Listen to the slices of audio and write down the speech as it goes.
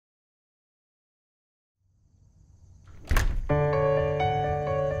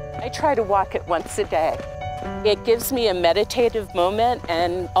I try to walk it once a day. It gives me a meditative moment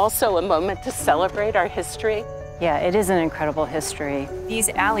and also a moment to celebrate our history. Yeah, it is an incredible history. These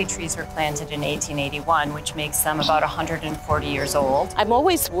alley trees were planted in 1881, which makes them about 140 years old. I'm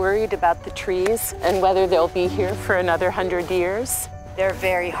always worried about the trees and whether they'll be here for another 100 years. They're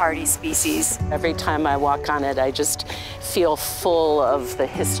very hardy species. Every time I walk on it, I just feel full of the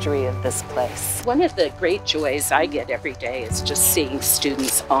history of this place. One of the great joys I get every day is just seeing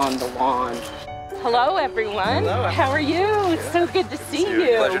students on the lawn. Hello, everyone. Hello. How are you? It's so good to see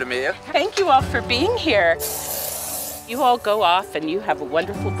you. Pleasure to meet you. Thank you all for being here. You all go off and you have a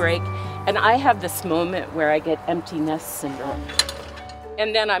wonderful break, and I have this moment where I get empty nest syndrome.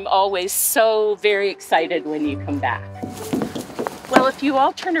 And then I'm always so very excited when you come back. Well, if you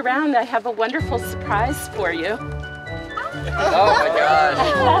all turn around, I have a wonderful surprise for you. Oh my gosh.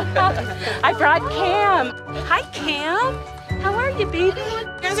 I brought Cam. Hi, Cam. How are you, baby?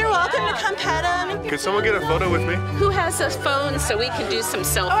 You guys are welcome to come pet him. Could someone get a photo with me? Who has a phone so we can do some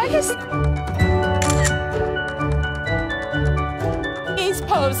selfies? He's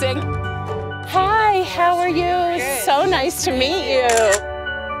posing. Hi, how are you? So nice to meet you.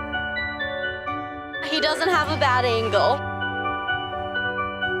 He doesn't have a bad angle.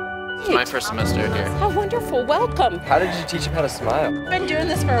 It's my first semester here. How wonderful, welcome. How did you teach him how to smile? I've been doing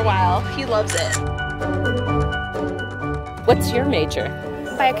this for a while. He loves it. What's your major?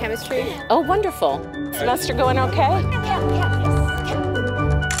 Biochemistry. Oh, wonderful. Semester going okay?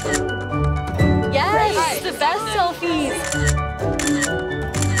 Yes, the best selfies.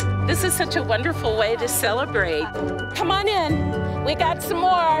 This is such a wonderful way to celebrate. Come on in. We got some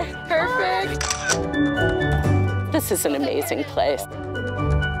more. Perfect. This is an amazing place.